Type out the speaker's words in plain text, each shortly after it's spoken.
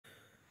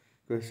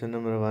Question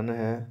number 1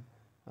 है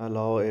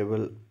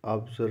allowable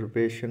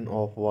observation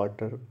of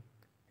water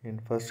in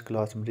first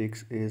class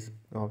BRICS is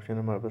option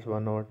number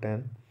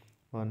 1/10,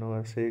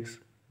 1/6,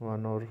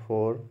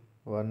 1/4,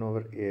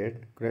 1/8।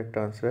 Correct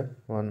answer है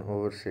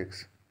 1/6।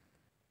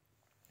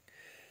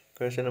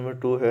 Question number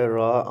 2 है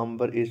raw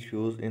Amber is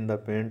use in the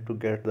pent to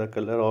get the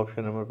colour.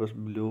 Option number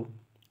blue,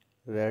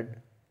 red,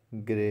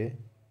 grey,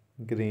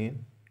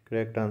 green.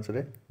 Correct answer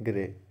है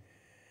grey.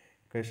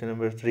 Question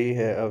number 3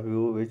 है a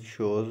view which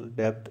shows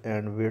depth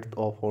and width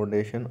of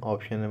foundation.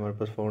 Option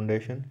number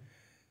foundation,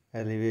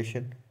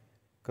 elevation,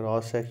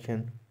 cross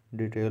section,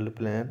 detailed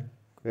plan.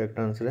 Correct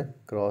answer है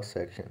cross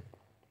section.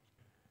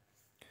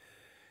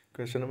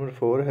 Question number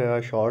 4 है a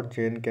short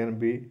chain can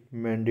be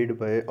मेंडेड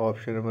bye.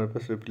 Option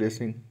number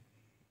replacing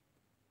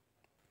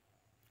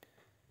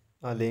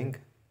a link,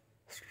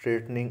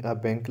 straightening a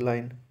bank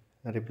line,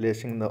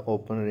 replacing the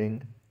open ring.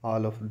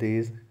 All of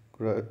these.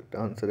 Correct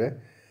answer है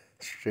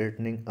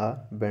straightening a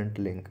bent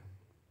link.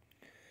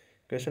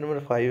 Question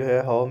number 5 है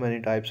how many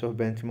types of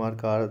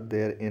benchmark are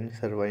there in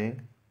surveying?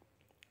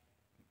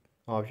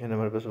 Option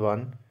number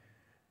 1,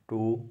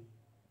 2,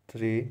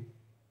 3,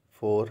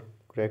 4.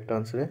 Correct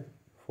answer है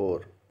 4.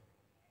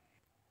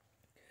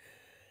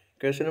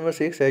 Question number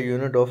 6 है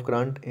unit of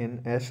current in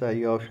SI.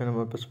 Option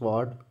number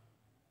watt,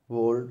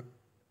 volt,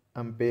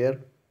 ampere,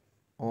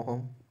 ohm.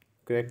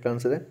 Correct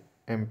answer है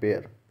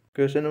ampere.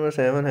 Question number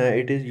 7 है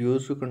it is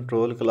use to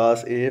control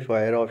class A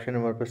fire. Option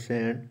number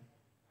send,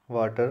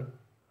 water,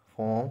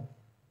 foam,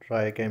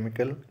 dry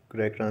chemical.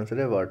 Correct answer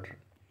है water.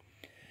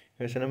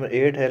 Question number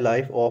 8 है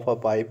life of a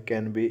pipe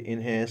can be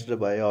enhanced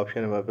bye.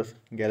 Option number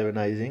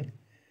galvanising,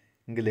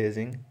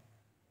 glazing,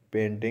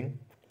 painting.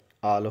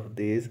 All of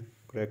these.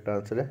 Correct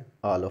answer है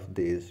all of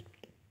these.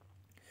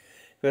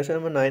 Question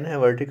number 9 है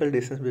vertical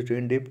distance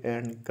between dip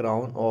and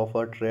crown of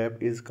a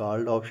trap is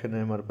called. Option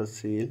number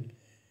seal,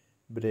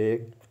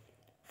 break,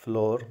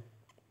 floor,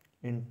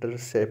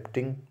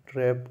 intercepting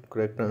trap.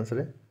 Correct answer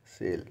है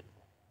seal.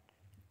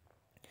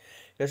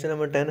 Question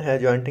number 10 है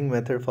jointing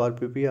method for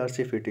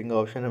PPRC fitting.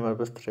 Option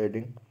number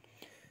threading,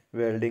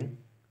 welding,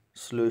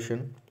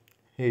 solution,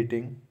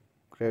 heating.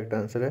 Correct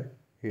answer है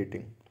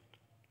heating.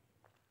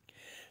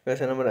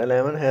 Question number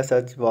 11 है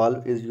सच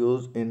valve is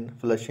use in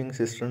flushing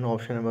system.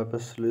 Option number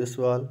sluice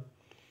valve,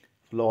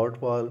 float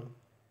valve,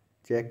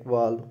 check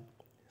valve,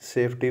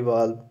 safety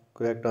valve.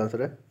 Correct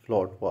answer है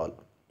float valve.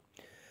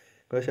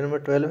 Question number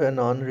 12 है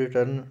non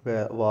return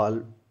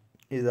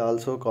valve is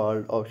also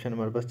called. Option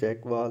number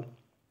check valve,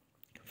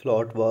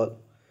 float valve,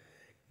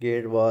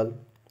 gate valve,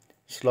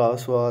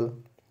 स्लॉस valve.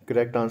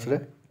 Correct answer है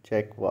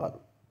check valve.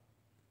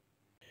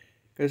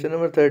 Question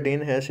number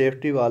 13 है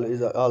safety valve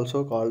is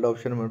also called.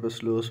 Option number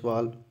sluice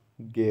valve,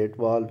 gate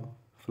valve,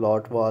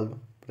 float valve,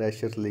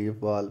 pressure relief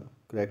valve.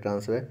 Correct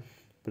answer है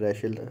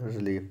pressure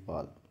relief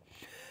valve.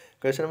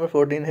 Question number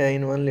 14 है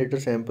इन 1 litre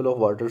sample of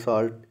water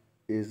salt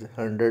is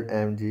 100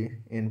 mg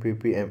in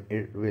ppm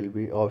it will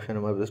be. Option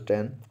number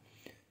 10,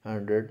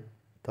 100,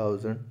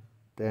 1000,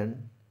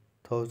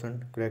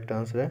 10,000। Correct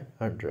answer है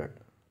 100।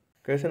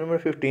 Question number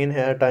 15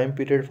 है time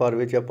period for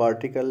which a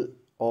particle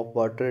of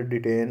water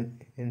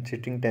detained in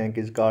sitting tank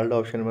is called.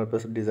 Option number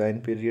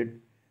design period,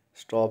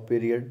 stop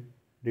period,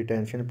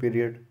 detention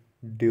period,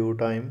 due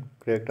time.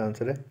 Correct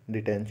answer है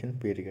detention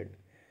period.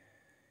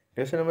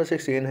 Question number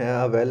 16 है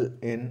a well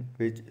in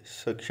which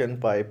suction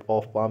pipe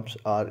of pumps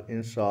are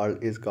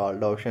installed is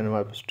called. Option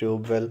number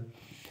tube well,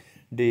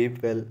 deep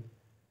well,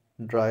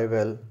 dry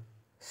well,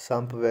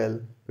 sump well.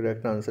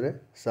 Correct answer है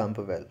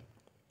sump well.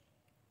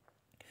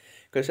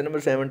 Question number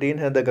 17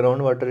 है the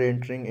ground water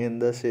entering in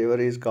the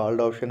saver is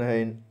called. Option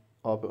है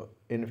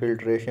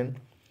infiltration,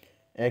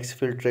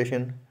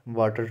 exfiltration,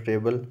 water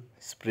table,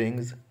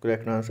 springs.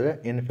 Correct answer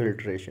है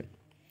infiltration.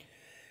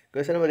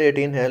 Question number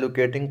 18 है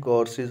locating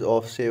courses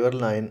of saver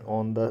line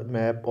on the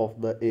map of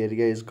the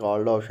area is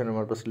called. Option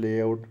number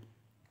layout,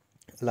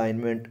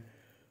 alignment,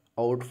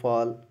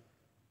 outfall,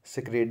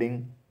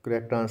 स्क्रीडिंग।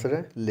 Correct answer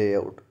है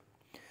layout.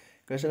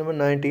 Question number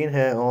 19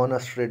 है on a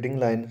straightening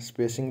line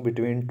spacing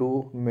between two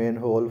main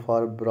whole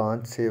for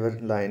branch saver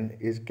line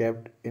is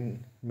kept in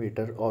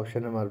metre.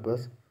 Option number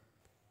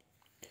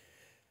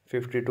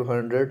 50 to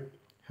 100,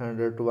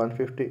 100 to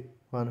 150,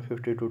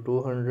 150 to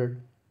 200,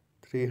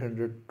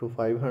 300 to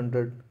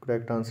 500।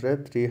 Correct answer है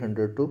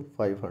 300 to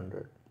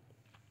 500।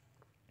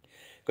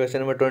 Question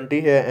number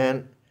 20 है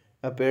N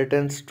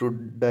apparatus to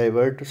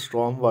divert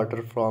storm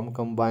water from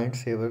combined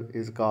saver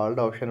is called.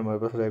 Option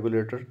number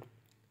regulator,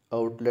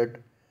 outlet,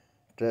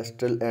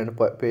 trestle and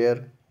pair,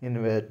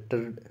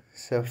 inverted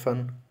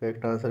सेफन।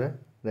 Correct answer है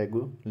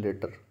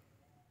regulator.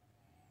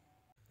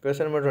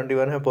 Question number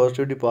 21 है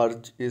positive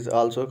discharge is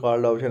also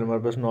called. Option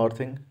number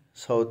northing,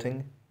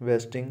 southing,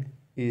 wasting,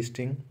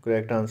 easting.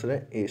 Correct answer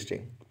है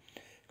easting.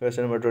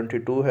 Question number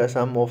 22 है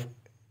सम of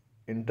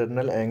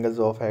internal angles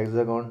of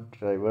hexagon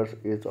traverse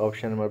is.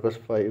 Option number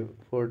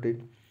 540,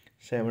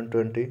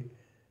 720,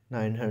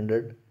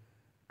 900,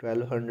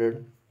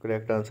 1200।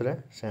 Correct answer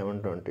है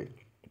 720।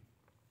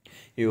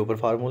 ये ऊपर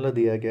formula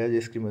दिया गया है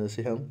जिसकी मदद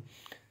से हम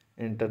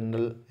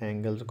इंटरनल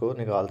एंगल्स को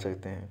निकाल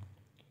सकते हैं।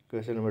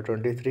 क्वेश्चन नंबर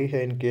 23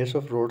 है in case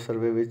of road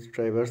survey which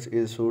traverse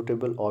is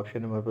suitable,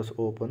 option हमारे पास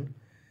open,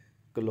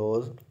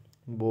 close,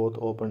 both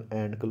open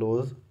and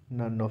close,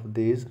 none of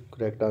these.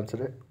 Correct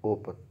answer है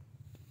ओपन।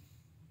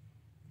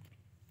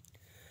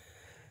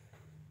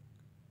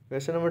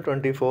 क्वेश्चन नंबर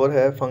 24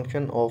 है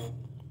फंक्शन ऑफ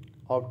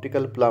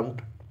ऑप्टिकल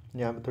प्लम्ट।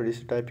 यहाँ पे थोड़ी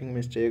सी टाइपिंग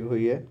मिस्टेक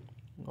हुई है।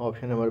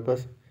 Option हमारे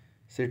पास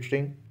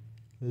सिटरिंग,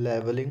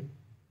 levelling,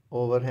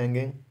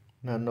 overhanging,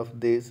 none of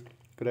these.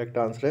 Correct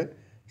answer है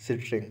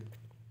सिटरिंग।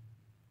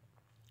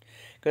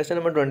 क्वेश्चन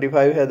नंबर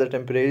 25 है the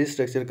temporary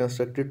structure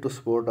constructed to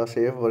support a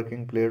safe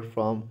working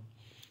platform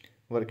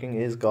working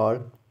is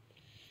called.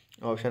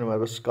 Option हमारे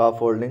पास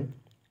scaffolding,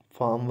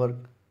 farm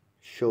work,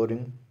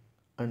 shoring,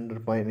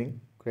 अंडरपाइनिंग।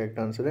 Correct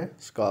answer है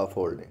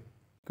scaffolding.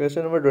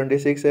 Question number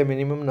 26 है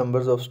minimum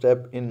numbers of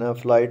step in a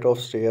flight of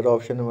stair.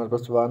 Option हमारे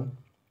पास 1,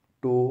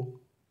 2,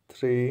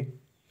 3,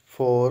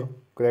 4।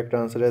 Correct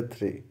answer है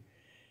 3।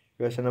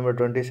 Question number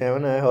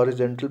 27 है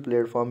horizontal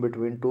platform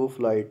between two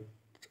flight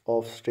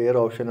of stair.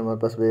 Option हमारे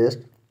पास waste,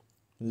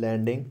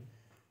 landing,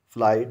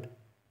 flight,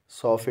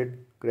 soffit.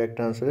 Correct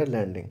answer है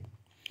landing.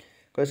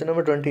 Question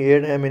number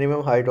 28 है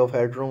minimum height of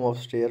headroom of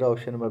stair.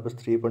 Option हमारे पास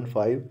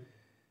 3.5,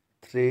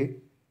 3,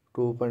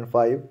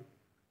 2.5,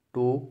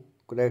 2।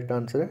 Correct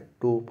answer है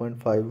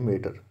 2.5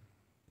 metre.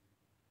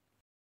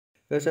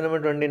 Question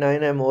number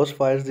 29 है most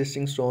fire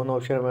resisting stone.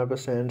 Option हमारे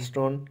पास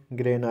sandstone,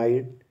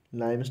 granite,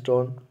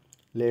 limestone,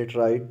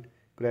 laterite.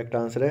 Correct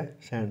answer है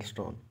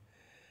sandstone.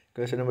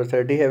 Question number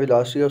 30 है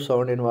velocity of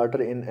sound in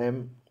water in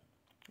m/s।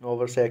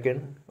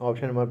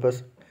 Option हमारे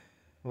पास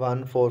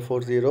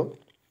 1440,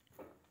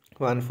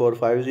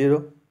 1450,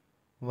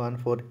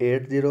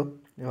 1480,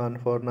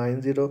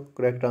 1490।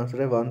 Correct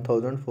answer है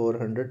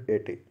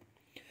 1480।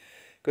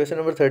 Question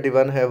number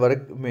 31 है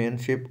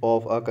workmanship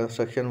of a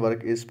construction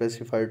work is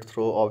specified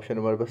through. Option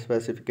हमारे पास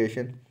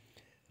specification,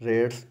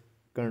 rates,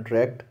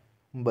 contract,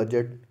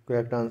 budget.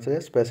 Correct answer है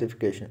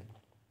specification.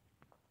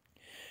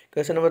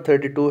 Question number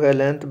 32 है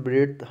length,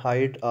 breadth,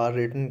 height are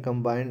written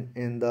combined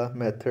in the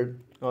method.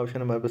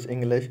 Option हमारे पास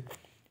English,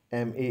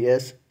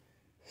 MES,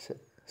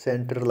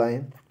 centre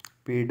line,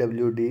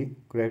 PWD।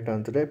 Correct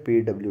answer है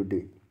PWD।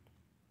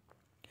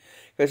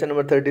 Question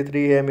number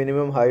 33 है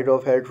minimum height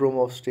of headroom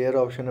of stair.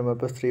 Option हमारे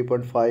पास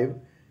 3.5,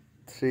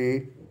 3,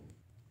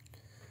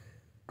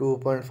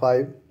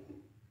 2.5,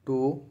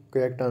 2।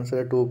 Correct answer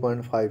है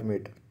 2.5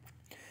 metre.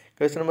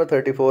 Question number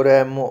 34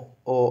 है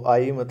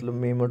MOI मतलब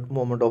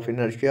moment of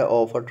inertia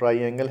of a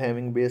triangle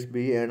having base B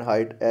and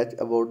height h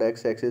about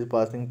x axis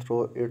passing through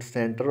its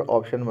centre.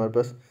 Option हमारे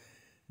पास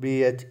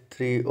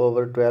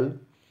BH3/12,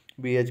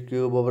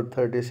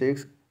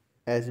 BH3/36,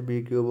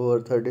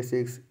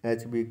 HB3/36,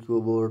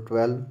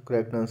 HB3/12।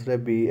 Correct answer है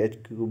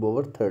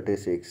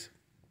BH3/36।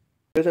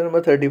 Question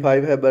number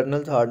 35 है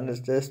बर्नल्स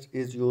hardness test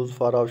is use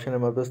for. Option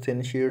हमारे पास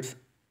thin sheets,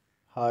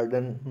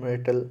 harden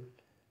metal,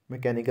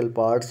 mechanical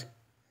parts,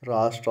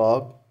 raw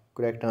stock.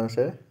 Correct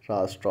answer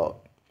raw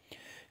stock.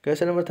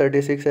 Question number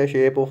 36 है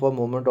shape of a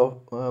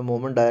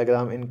moment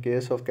diagram in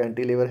case of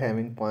cantilever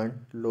having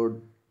point load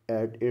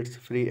at its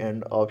free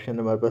and. Option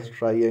हमारे पास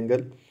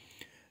triangle,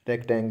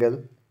 rectangle,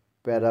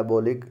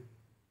 parabolic,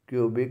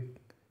 cubic.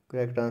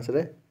 Correct answer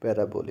है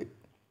parabolic.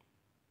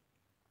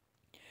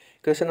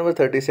 Question number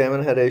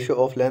 37 है ratio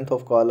of length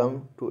of column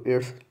to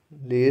it's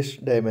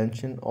least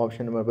dimension.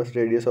 Option हमारे पास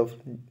radius of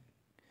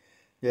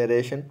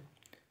gyration,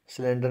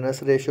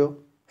 slenderness ratio,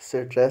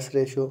 stress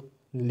ratio,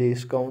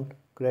 least count.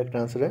 Correct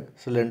answer है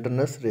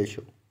slenderness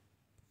ratio.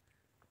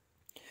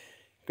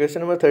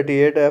 Question number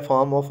 38 है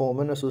form of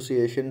women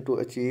association to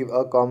achieve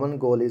a common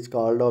goal is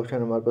called.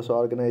 Option हमारे पास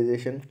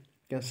organisation,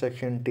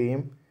 construction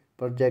team,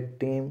 project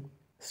team,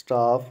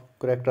 staff.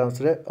 Correct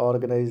answer है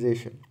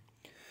organisation.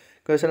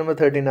 Question number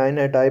 39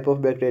 है type of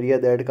bacteria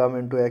that come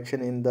into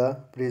action in the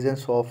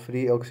presence of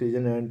free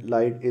oxygen and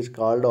light is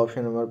called.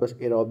 Option हमारे पास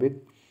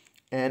aerobic,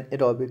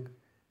 anaerobic,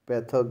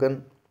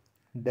 पैथोगन,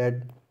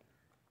 dead.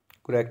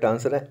 Correct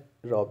answer है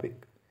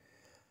aerobic.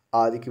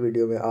 आज की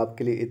video में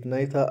आपके लिए इतना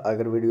ही था।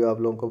 अगर वीडियो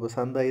आप लोगों को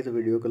पसंद आई तो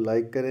वीडियो को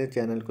लाइक करें,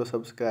 चैनल को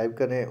सब्सक्राइब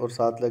करें और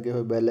साथ लगे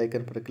हुए बेल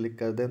आइकन पर क्लिक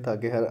कर दें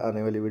ताकि हर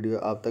आने वाली वीडियो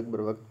आप तक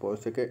बर वक्त पहुँच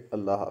सके।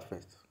 अल्लाह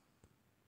हाफ़िज़।